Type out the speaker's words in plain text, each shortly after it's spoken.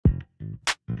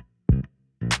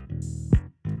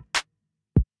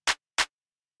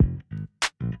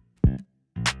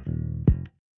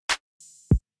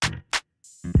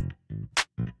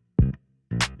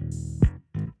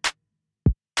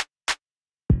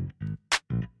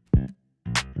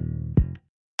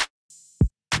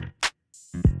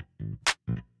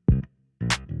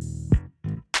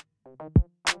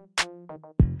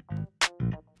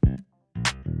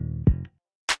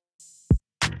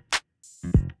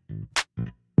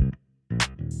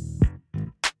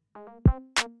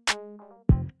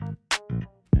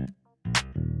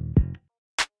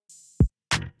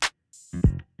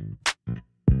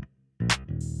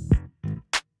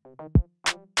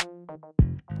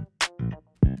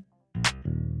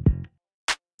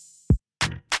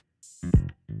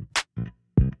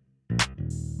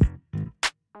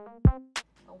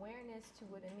Awareness to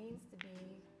what it means to be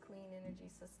clean energy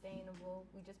sustainable.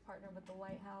 We just partnered with the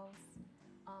White House.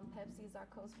 Pepsi is our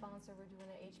co-sponsor. We're doing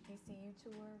an HBCU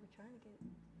tour. We're trying to get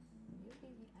you.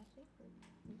 I think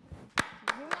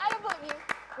we might have put you.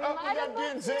 We Oh, might have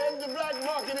that put said you. the black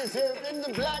market is open.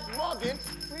 The black market.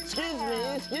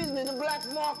 Excuse me. The black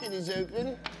market is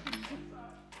open.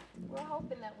 We're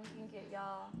hoping that we can get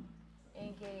y'all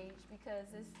engaged because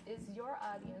it's your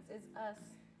audience. It's us.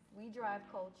 We drive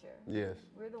culture. Yes.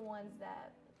 We're the ones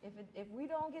that if we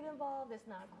don't get involved, it's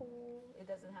not cool. It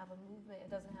doesn't have a movement. It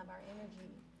doesn't have our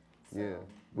energy. So, Yeah,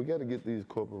 we got to get these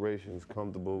corporations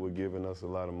comfortable with giving us a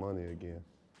lot of money again.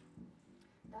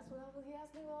 That's what he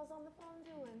asked me while I was on the phone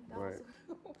doing. That Right.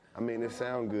 was I mean, what it I'm on the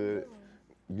sound phone good,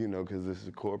 doing. you know, because this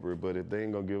is corporate, but if they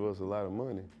ain't going to give us a lot of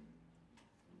money.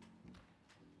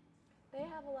 They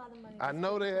have a lot of money. I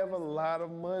know they have a lot of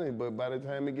money, but by the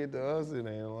time it get to us, it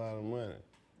ain't a lot of money.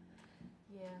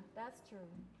 Yeah, that's true.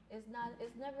 It's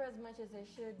never as much as it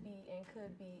should be and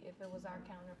could be if it was our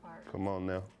counterpart. Come on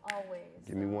now. Always.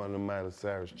 Give me one of them Miley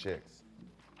Cyrus checks.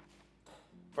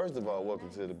 First of all, welcome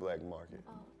to the black market.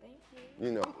 Oh, thank you.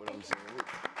 You know what I'm saying?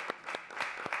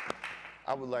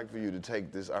 I would like for you to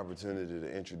take this opportunity to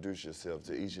introduce yourself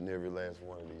to each and every last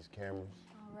one of these cameras.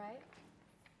 All right.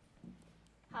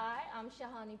 Hi, I'm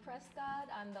Shahani Prescott.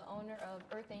 I'm the owner of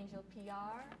Earth Angel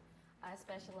PR. I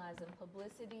specialize in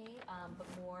publicity, but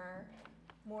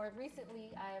more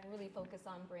recently, I have really focused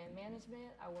on brand management.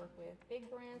 I work with big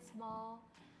brands, small.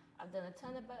 I've done a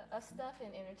ton of stuff in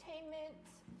entertainment,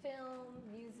 film,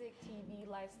 music, TV,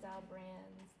 lifestyle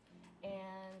brands,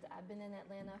 and I've been in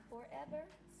Atlanta forever,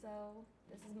 so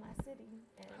this is my city.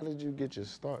 And How did you get your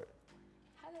start?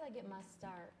 how did I get my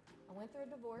start? I went through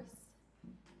a divorce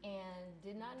and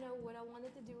did not know what I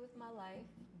wanted to do with my life,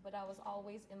 but I was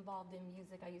always involved in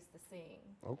music. I used to sing.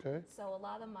 Okay. So a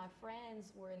lot of my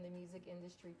friends were in the music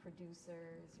industry,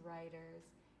 producers, writers,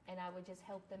 and I would just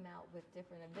help them out with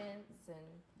different events and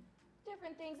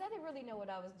different things. I didn't really know what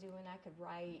I was doing. I could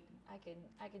write. I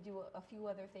could do a few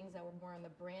other things that were more on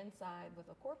the brand side with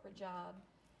a corporate job,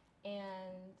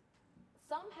 and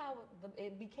somehow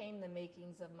it became the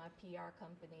makings of my PR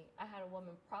company. I had a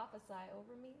woman prophesy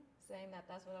over me, saying that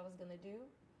that's what I was going to do.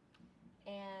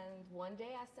 And one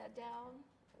day I sat down,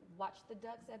 watched the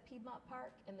ducks at Piedmont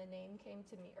Park, and the name came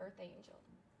to me, Earth Angel.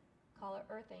 Call it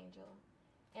Earth Angel.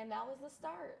 And that was the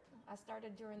start. I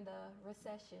started during the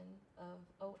recession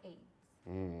of '08.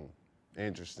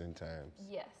 Interesting times.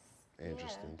 Yes.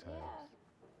 Interesting Yeah. times.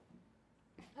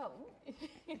 Oh,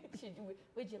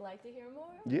 would you like to hear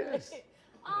more? Yes.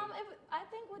 I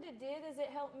think what it did is it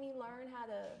helped me learn how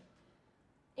to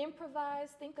improvise,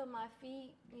 think on my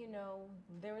feet. You know,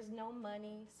 there was no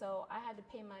money, so I had to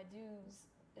pay my dues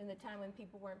in the time when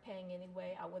people weren't paying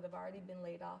anyway. I would have already been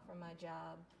laid off from my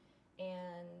job,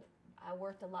 and I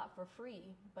worked a lot for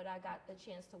free, but I got the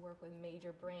chance to work with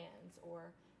major brands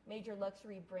or major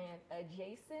luxury brand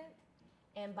adjacent.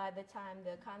 And by the time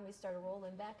the economy started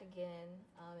rolling back again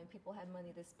and people had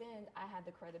money to spend, I had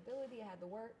the credibility, I had the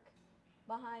work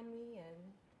behind me, and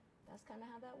that's kind of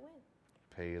how that went.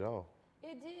 Paid off.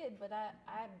 It did, but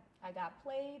I got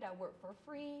played, I worked for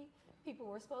free, people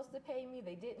were supposed to pay me,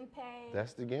 they didn't pay.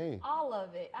 That's the game. All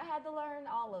of it. I had to learn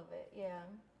all of it, yeah.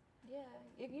 Yeah,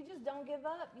 if you just don't give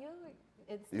up,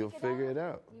 you'll figure it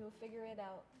out. You'll figure it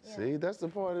out. Yeah. See, that's the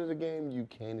part of the game you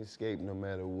can't escape no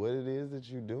matter what it is that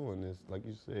you're doing. It's like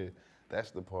you said,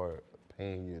 that's the part of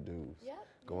paying your dues. Yep.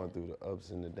 Going through the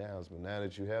ups and the downs. But now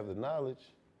that you have the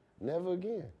knowledge, never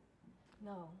again.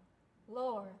 No.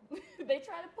 Lord. They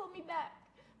try to pull me back,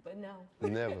 but no.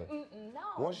 Never. No.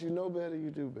 Once you know better,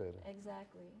 you do better.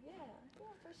 Exactly. Yeah, for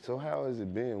sure. So how has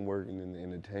it been working in the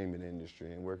entertainment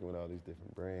industry and working with all these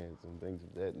different brands and things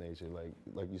of that nature?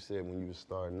 Like you said, when you were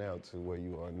starting out to where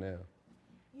you are now.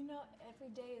 You know, every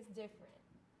day is different.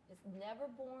 It's never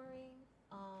boring.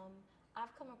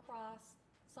 I've come across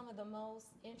some of the most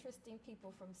interesting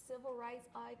people, from civil rights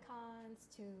icons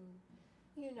to,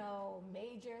 you know,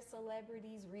 major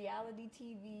celebrities, reality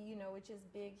TV, you know, which is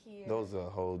big here. Those are a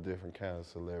whole different kind of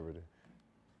celebrity.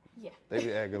 Yeah. They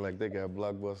be acting like they got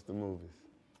blockbuster movies.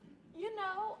 You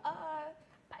know,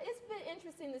 it's been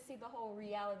interesting to see the whole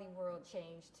reality world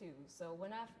change too. So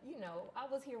when I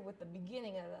was here with the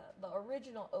beginning of the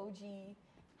original OG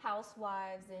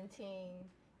Housewives and Ting,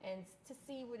 and to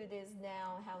see what it is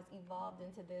now, how it's evolved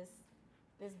into this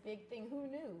big thing. Who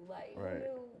knew? Like, Right. who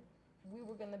knew we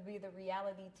were going to be the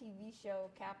reality TV show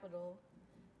capital?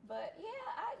 But yeah,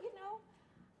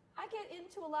 I get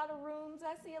into a lot of rooms.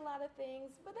 I see a lot of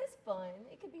things, but it's fun.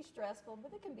 It can be stressful,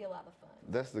 but it can be a lot of fun.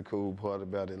 That's the cool part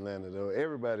about Atlanta, though.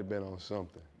 Everybody been on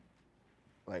something.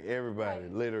 Like everybody,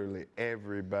 Right. literally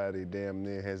everybody damn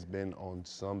near has been on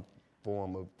some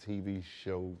form of TV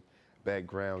show,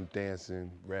 background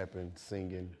dancing, rapping,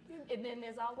 singing. And then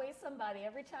there's always somebody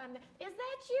every time. Is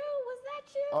that you? Was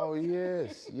that you? Oh,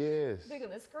 yes, yes. They're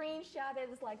gonna screenshot it.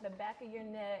 It's like the back of your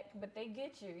neck, but they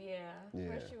get you. Yeah, Yeah.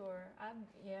 for sure.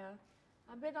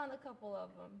 I've been on a couple of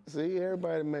them. See,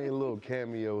 everybody made a little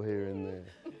cameo here and there.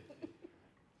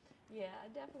 Yeah, I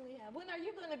definitely have. When are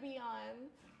you gonna be on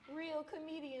Real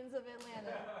Comedians of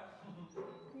Atlanta?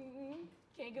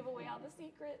 Can't give away all the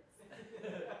secrets.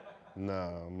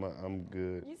 Nah, I'm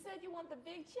good. You said you want the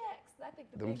big checks. I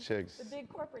think Them checks, the big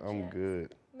corporate I'm checks.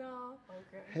 good. No,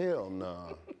 okay. Hell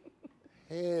no.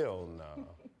 Hell no.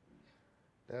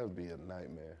 That would be a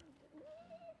nightmare.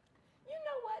 You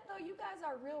know what though? You guys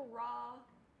are real raw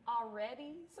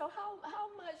already. So how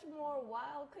much more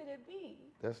wild could it be?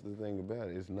 That's the thing about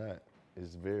it. It's not.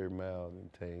 It's very mild and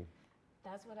tame.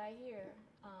 That's what I hear.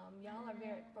 Y'all are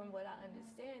very, from what I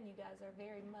understand, you guys are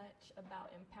very much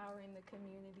about empowering the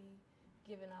community,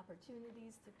 giving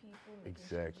opportunities to people, making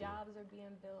Exactly. sure jobs are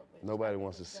being built. which Nobody I think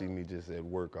wants to is see dope. me just at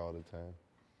work all the time.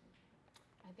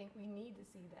 I think we need to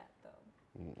see that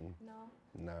though. Mm-mm. No?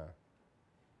 Nah.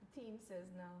 The team says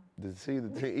no.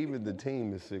 Even the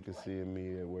team is sick of seeing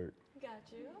me at work. Got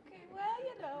you. Okay, well,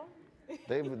 you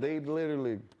know. They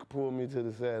literally pulled me to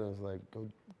the side and was like, "Go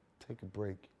take a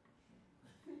break.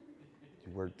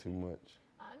 You work too much."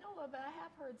 I know, but I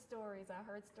have heard stories. I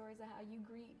heard stories of how you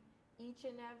greet each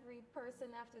and every person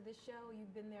after the show.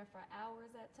 You've been there for hours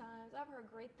at times. I've heard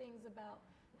great things about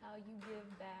how you give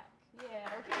back.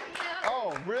 Yeah, okay, yeah.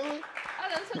 Oh, really? I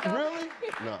done took over. Really?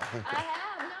 No. I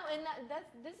have, no, and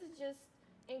this is just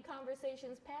in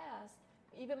conversations past.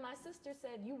 Even my sister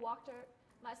said, you walked her,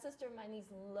 my sister and my niece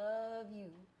love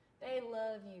you. They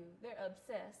love you. They're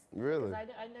obsessed. Really? 'Cause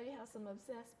I know you have some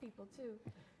obsessed people too.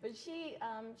 But she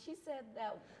said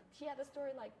that she had a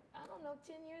story like, I don't know,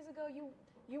 10 years ago,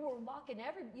 you would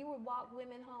walk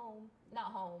women home, not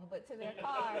home, but to their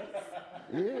cars.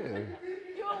 Yeah.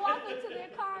 You would walk them to their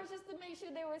cars just to make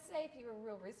sure they were safe. You were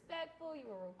real respectful. You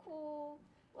were real cool.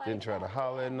 Like Didn't try to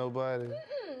holler at nobody. No,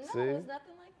 See? it's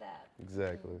nothing like that.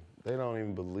 Exactly. They don't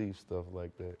even believe stuff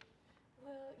like that.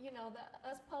 Well,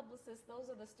 us publicists, those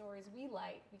are the stories we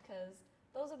like because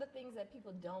those are the things that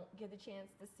people don't get a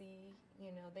chance to see.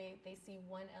 They see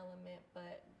one element,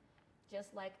 but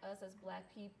just like us as Black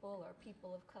people or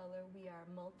people of color, we are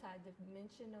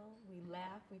multidimensional. We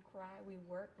laugh, we cry, we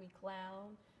work, we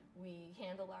clown, we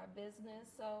handle our business.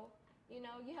 So, you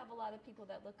have a lot of people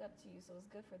that look up to you, so it's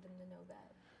good for them to know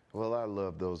that. Well, I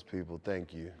love those people.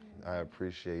 Thank you. I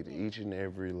appreciate each and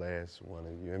every last one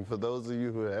of you. And for those of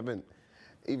you who haven't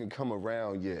even come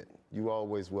around yet, you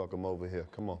always welcome over here.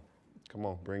 Come on. Come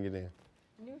on, bring it in.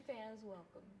 New fans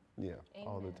welcome. Yeah, Amen.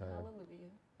 all the time.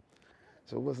 Hallelujah.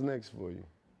 So what's next for you?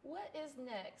 What is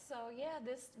next? So yeah,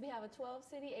 we have a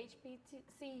 12-city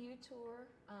HBCU tour.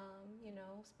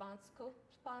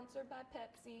 Co-sponsored by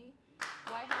Pepsi.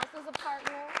 White House is a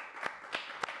partner.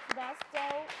 That's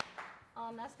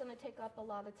dope. That's gonna take up a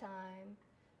lot of time.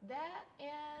 That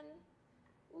and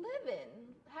living,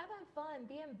 having fun,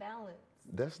 being balanced.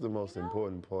 That's the most You know?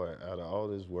 important part. Out of all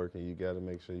this working, you got to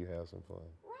make sure you have some fun.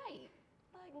 Right.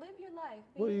 Like live your life.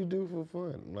 What do you do for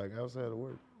fun, like outside of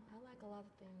work? I like a lot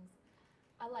of things.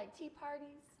 I like tea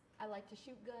parties. I like to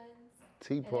shoot guns.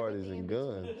 Tea parties everything and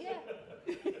in between.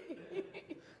 guns. Yeah.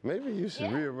 Maybe you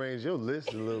should Yeah. rearrange your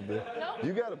list a little bit. Nope.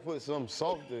 You got to put some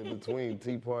salt in between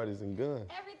tea parties and guns.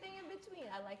 Everything in between.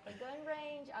 I like the gun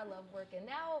range. I love working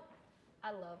out. I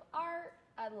love art.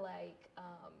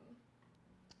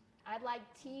 I like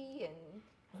tea and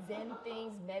Zen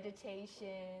things,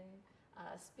 meditation,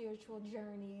 spiritual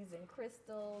journeys and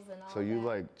crystals and all that. So you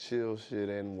like chill shit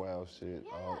and wild shit.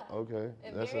 Yeah. Okay.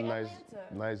 And That's a very nice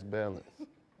Atlanta. nice balance.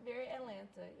 Very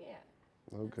Atlanta,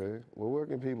 yeah. Okay. Well, where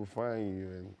can people find you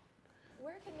and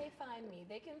Where can they find me?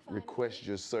 They can find request me.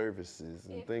 your services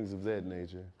and If- things of that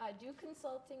nature? I do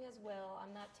consulting as well.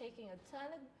 I'm not taking a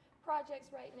ton of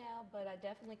projects right now, but I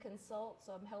definitely consult.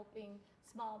 So I'm helping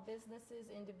small businesses,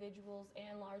 individuals,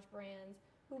 and large brands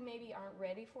who maybe aren't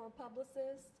ready for a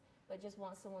publicist, but just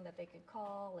want someone that they could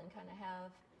call and kind of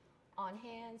have on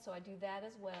hand, so I do that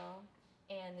as well.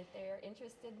 And if they're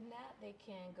interested in that, they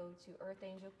can go to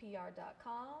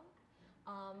earthangelpr.com.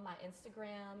 My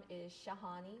Instagram is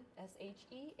Shawnee,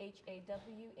 SheHawnee.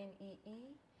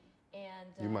 And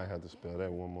You might have to spell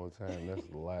that one more time. That's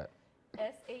a lot.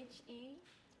 SheHawnee.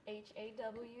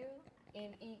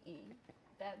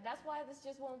 That's why it's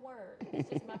just one word. It's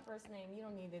just my first name. You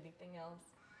don't need anything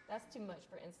else. That's too much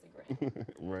for Instagram.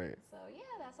 Right. So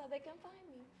yeah, that's how they can find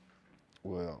me.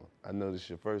 Well, I know this is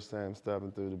your first time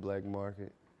stopping through the black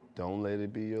market. Don't let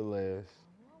it be your last.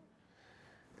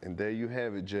 And there you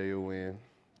have it, JON.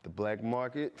 The black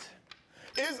market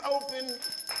is open.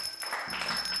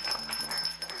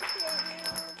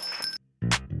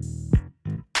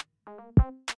 Thank you.